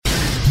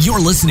You're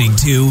listening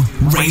to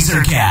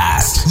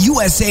Razorcast,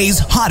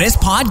 USA's hottest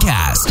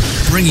podcast,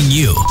 bringing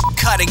you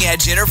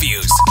cutting-edge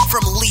interviews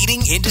from leading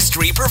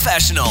industry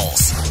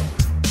professionals.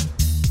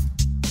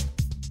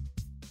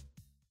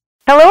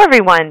 Hello,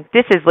 everyone.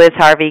 This is Liz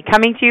Harvey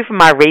coming to you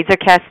from our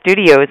Razorcast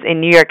studios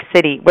in New York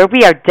City, where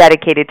we are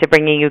dedicated to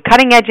bringing you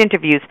cutting-edge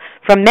interviews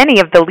from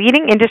many of the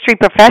leading industry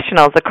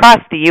professionals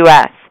across the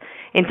U.S.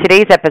 In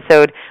today's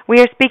episode,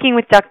 we are speaking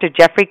with Dr.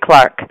 Jeffrey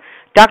Clark.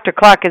 Dr.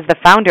 Clark is the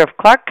founder of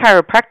Clark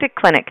Chiropractic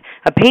Clinic,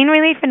 a pain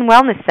relief and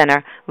wellness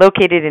center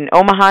located in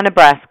Omaha,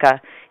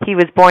 Nebraska. He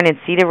was born in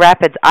Cedar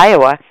Rapids,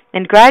 Iowa,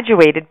 and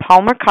graduated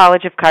Palmer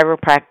College of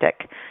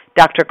Chiropractic.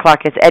 Dr.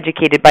 Clark is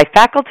educated by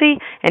faculty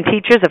and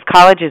teachers of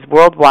colleges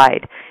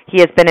worldwide. He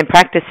has been in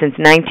practice since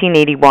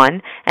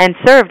 1981 and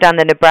served on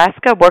the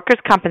Nebraska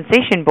Workers'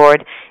 Compensation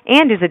Board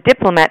and is a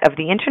diplomat of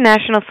the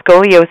International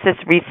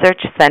Scoliosis Research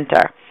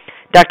Center.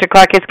 Dr.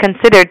 Clark is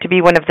considered to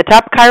be one of the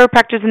top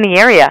chiropractors in the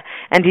area,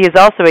 and he is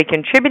also a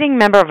contributing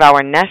member of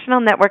our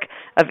national network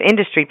of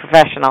industry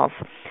professionals.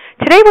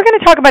 Today we're going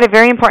to talk about a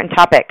very important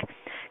topic,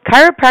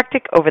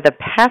 chiropractic over the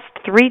past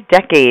 3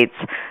 decades.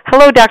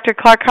 Hello, Dr.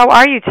 Clark. How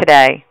are you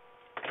today?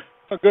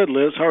 Oh, good,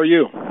 Liz. How are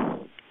you?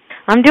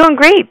 I'm doing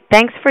great.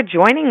 Thanks for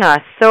joining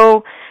us.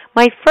 So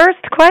my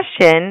first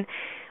question,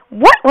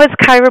 what was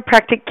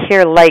chiropractic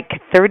care like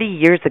 30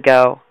 years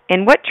ago,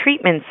 and what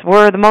treatments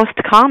were the most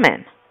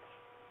common?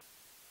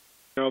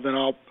 Then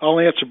I'll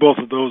answer both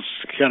of those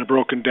kind of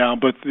broken down.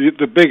 But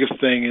the biggest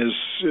thing is,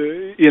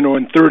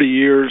 in 30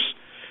 years,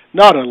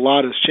 not a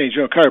lot has changed.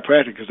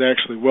 Chiropractic is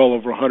actually well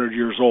over 100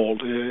 years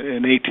old.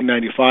 In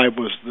 1895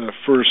 was the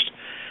first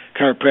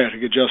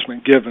chiropractic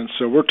adjustment given,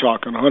 so we're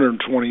talking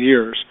 120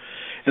 years.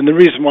 And the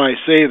reason why I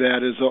say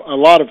that is a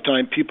lot of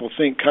time people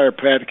think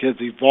chiropractic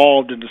has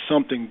evolved into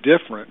something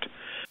different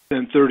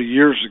than 30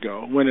 years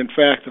ago, when in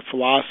fact the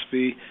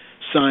philosophy,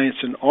 science,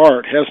 and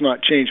art has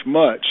not changed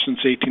much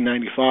since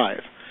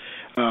 1895.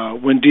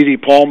 When D.D.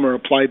 Palmer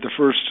applied the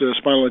first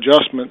spinal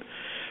adjustment,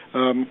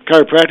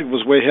 chiropractic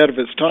was way ahead of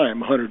its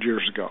time 100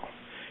 years ago.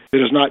 It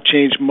has not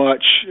changed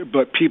much,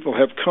 but people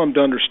have come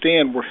to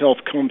understand where health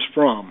comes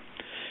from.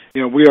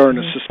 We are in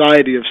a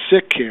society of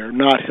sick care,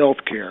 not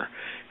health care.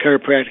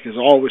 Chiropractic has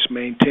always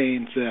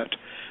maintained that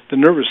the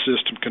nervous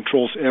system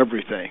controls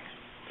everything.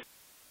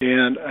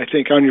 And I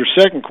think on your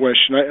second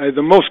question,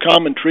 the most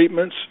common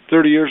treatments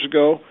 30 years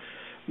ago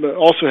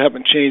also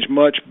haven't changed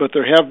much, but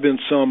there have been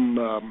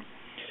some,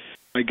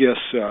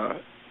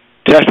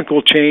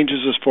 technical changes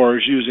as far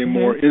as using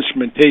more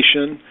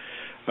instrumentation,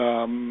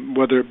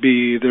 whether it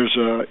be there's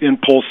an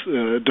impulse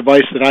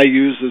device that I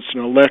use that's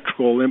an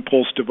electrical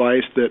impulse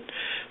device that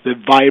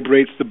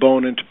vibrates the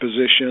bone into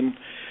position.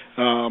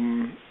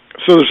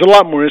 So there's a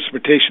lot more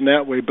instrumentation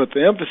that way, but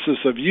the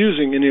emphasis of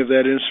using any of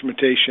that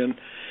instrumentation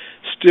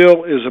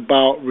still is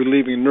about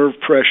relieving nerve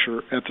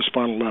pressure at the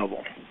spinal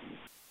level.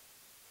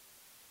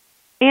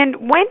 And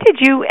when did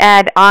you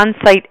add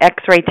on-site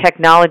X-ray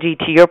technology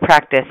to your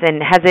practice,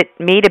 and has it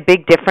made a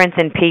big difference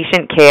in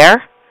patient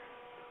care?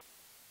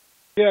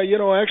 Yeah,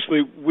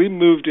 actually, we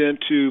moved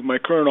into my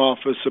current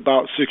office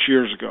about 6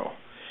 years ago.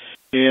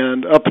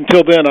 And up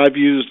until then, I've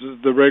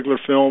used the regular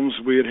films.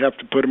 We'd have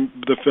to put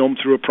the film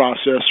through a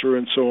processor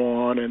and so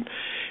on, and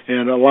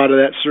a lot of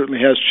that certainly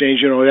has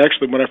changed.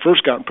 Actually, when I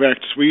first got in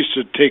practice, we used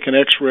to take an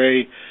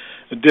X-ray,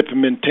 dip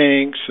them in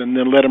tanks, and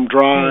then let them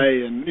dry,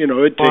 and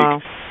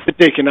it'd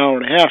take an hour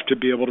and a half to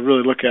be able to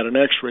really look at an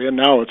X-ray, and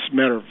now it's a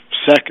matter of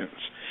seconds.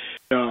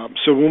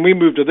 So when we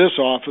moved to this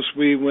office,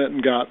 we went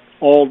and got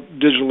all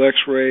digital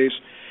X-rays,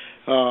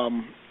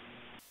 and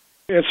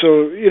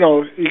so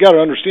you got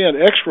to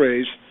understand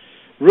X-rays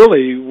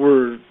really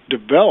were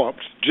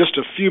developed just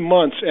a few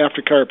months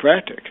after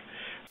chiropractic.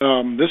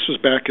 This was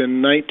back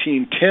in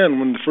 1910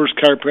 when the first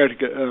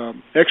chiropractic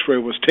X-ray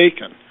was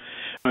taken.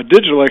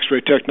 Digital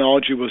X-ray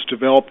technology was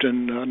developed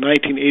in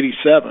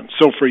 1987.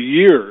 So for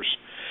years,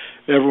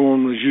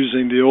 everyone was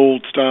using the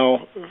old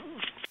style,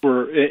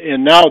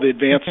 and now the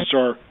advances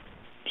are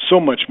so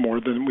much more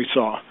than we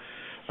saw.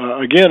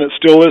 Again, it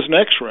still is an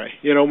X-ray.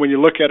 When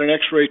you look at an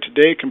X-ray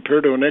today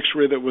compared to an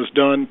X-ray that was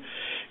done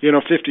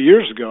 50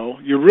 years ago,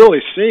 you're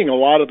really seeing a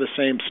lot of the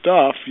same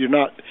stuff.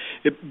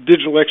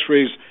 Digital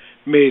X-rays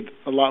made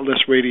a lot less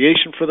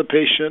radiation for the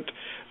patient,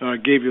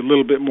 gave you a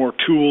little bit more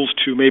tools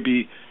to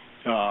maybe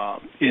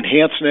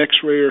enhance an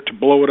X-ray or to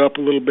blow it up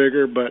a little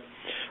bigger. But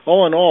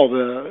all in all,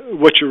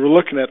 what you're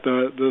looking at,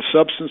 the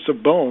substance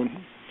of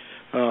bone,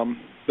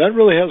 that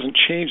really hasn't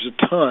changed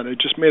a ton. It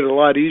just made it a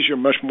lot easier,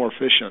 much more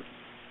efficient.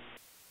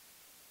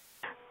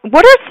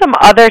 What are some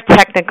other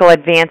technical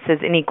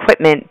advances in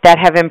equipment that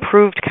have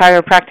improved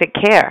chiropractic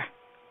care?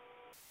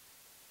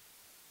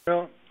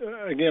 Well,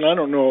 again, I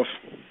don't know if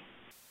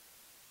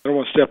I don't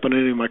want to step on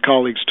any of my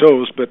colleagues'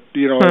 toes, but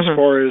as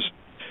far as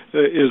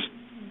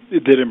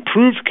that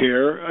improved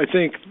care, I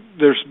think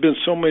there's been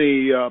so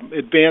many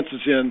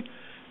advances in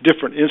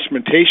different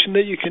instrumentation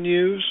that you can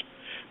use.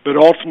 But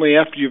ultimately,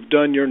 after you've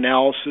done your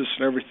analysis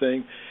and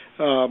everything,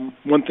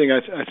 one thing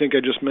I think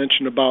I just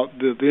mentioned about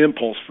the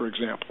impulse, for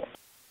example.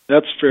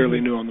 That's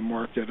fairly new on the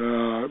market.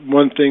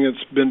 One thing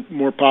that's been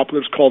more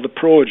popular is called the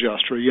Pro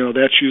Adjuster.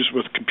 That's used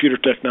with computer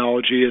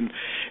technology and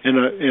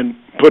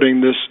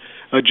putting this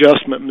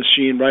adjustment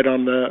machine right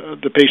on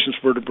the patient's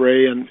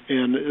vertebrae, and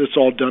it's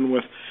all done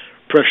with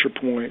pressure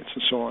points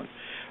and so on.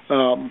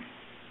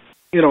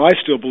 I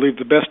still believe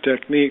the best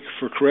technique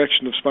for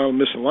correction of spinal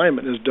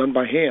misalignment is done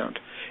by hand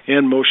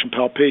and motion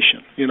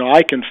palpation.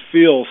 I can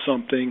feel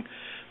something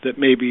that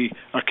maybe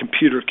a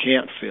computer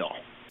can't feel.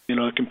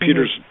 The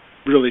computer's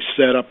really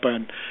set up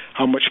on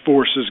how much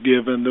force is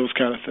given, those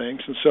kind of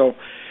things. And so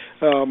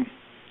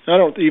I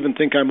don't even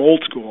think I'm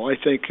old school. I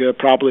think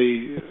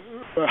probably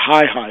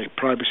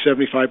probably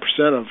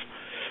 75% of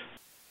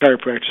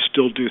chiropractors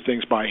still do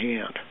things by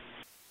hand.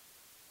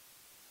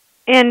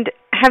 And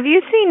have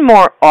you seen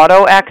more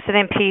auto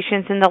accident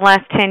patients in the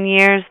last 10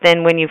 years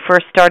than when you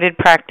first started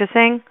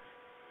practicing?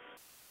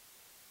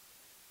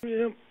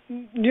 Yeah,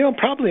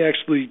 probably a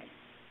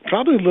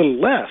little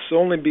less,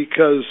 only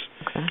because,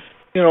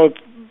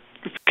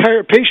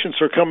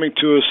 patients are coming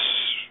to us,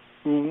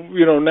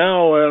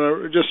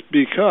 now just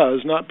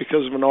because, not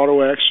because of an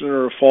auto accident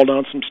or a fall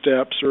down some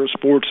steps or a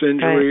sports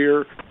injury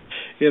or,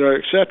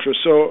 et cetera.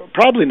 So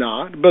probably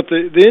not, but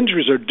the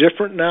injuries are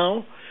different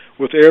now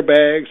with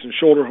airbags and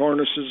shoulder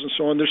harnesses and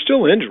so on. There's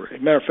still injury.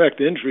 Matter of fact,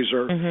 the injuries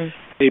are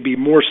maybe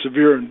more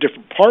severe in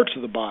different parts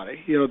of the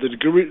body.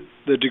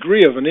 The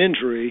degree of an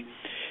injury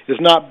is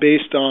not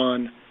based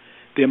on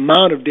the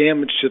amount of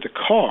damage to the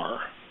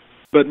car,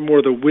 but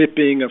more the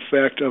whipping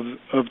effect of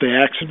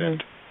the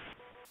accident.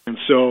 And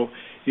so,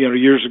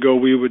 years ago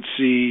we would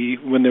see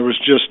when there was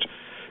just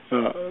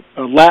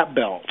a lap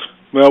belt,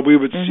 we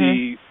would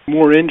see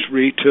more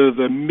injury to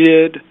the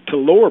mid to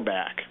lower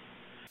back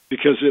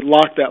because it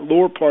locked that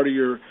lower part of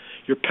your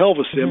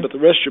pelvis in, but the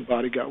rest of your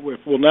body got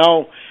whipped. Well,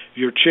 now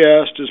your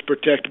chest is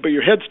protected, but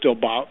your head still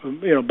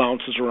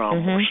bounces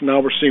around more. So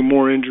now we're seeing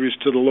more injuries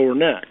to the lower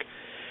neck.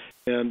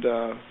 And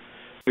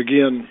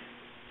again,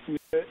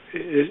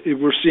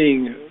 we're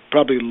seeing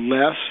probably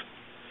less,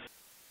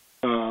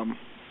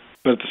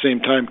 but at the same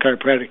time,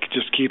 chiropractic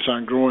just keeps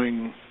on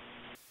growing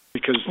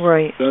because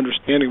the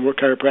understanding what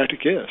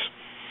chiropractic is.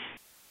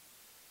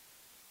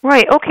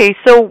 Right. Okay.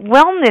 So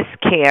wellness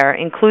care,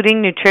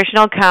 including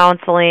nutritional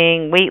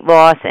counseling, weight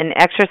loss, and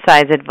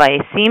exercise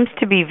advice, seems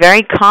to be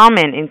very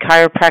common in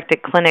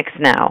chiropractic clinics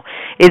now.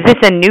 Is this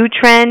a new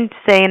trend,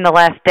 say, in the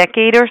last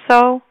decade or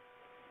so?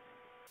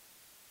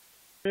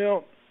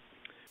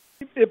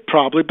 It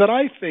probably, but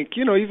I think,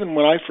 even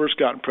when I first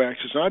got in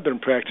practice, and I've been in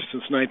practice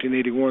since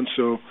 1981,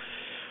 so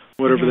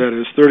whatever that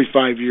is,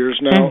 35 years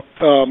now,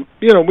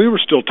 we were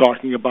still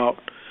talking about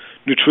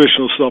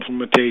nutritional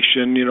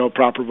supplementation,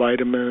 proper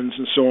vitamins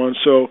and so on.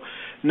 So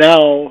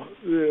now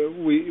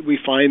we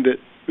find that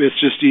it's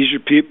just easier.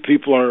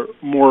 People are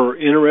more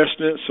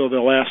interested in it, so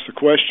they'll ask the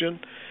question.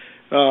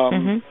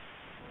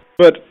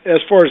 But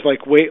as far as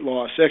like weight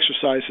loss,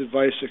 exercise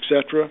advice,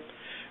 etc.,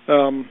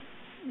 a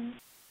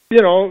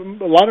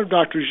lot of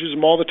doctors use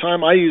them all the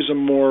time. I use them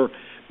more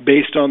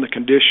based on the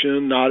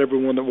condition. Not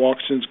everyone that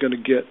walks in is going to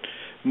get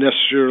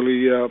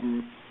necessarily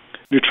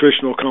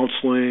nutritional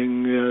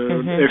counseling,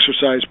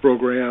 exercise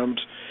programs,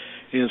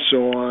 and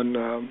so on.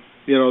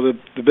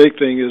 The big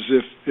thing is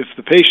if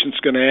the patient's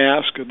going to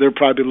ask, they're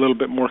probably a little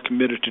bit more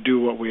committed to do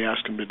what we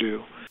ask them to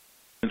do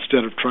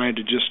instead of trying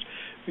to just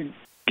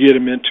get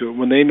them into it.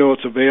 When they know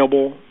it's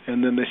available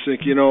and then they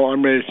think,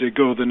 I'm ready to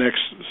go the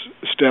next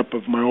step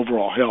of my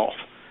overall health.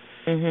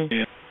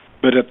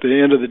 But at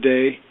the end of the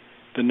day,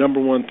 the number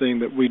one thing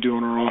that we do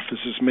in our office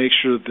is make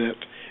sure that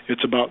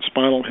it's about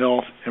spinal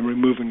health and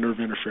removing nerve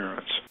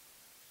interference.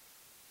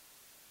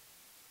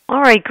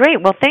 All right,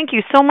 great. Well, thank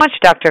you so much,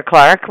 Dr.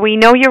 Clark. We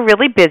know you're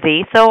really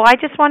busy, so I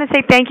just want to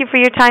say thank you for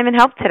your time and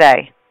help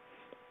today.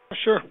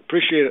 Sure.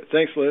 Appreciate it.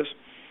 Thanks, Liz.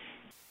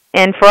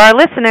 And for our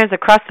listeners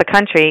across the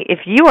country,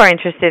 if you are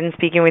interested in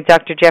speaking with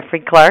Dr. Jeffrey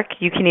Clark,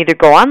 you can either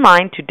go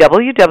online to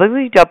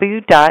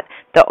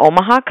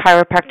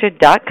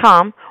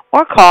www.theomahachiropractor.com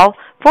or call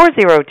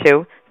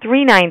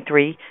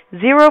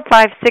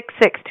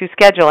 402-393-0566 to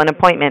schedule an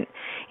appointment.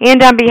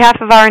 And on behalf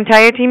of our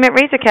entire team at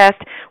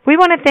RazorCast, we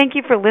want to thank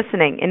you for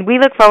listening, and we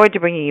look forward to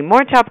bringing you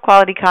more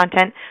top-quality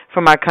content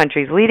from our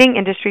country's leading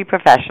industry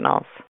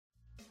professionals.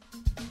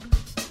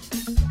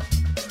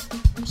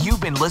 You've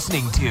been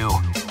listening to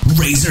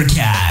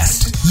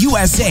RazorCast,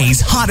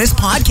 USA's hottest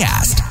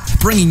podcast,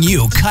 bringing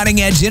you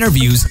cutting-edge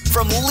interviews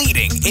from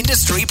leading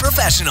industry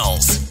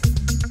professionals.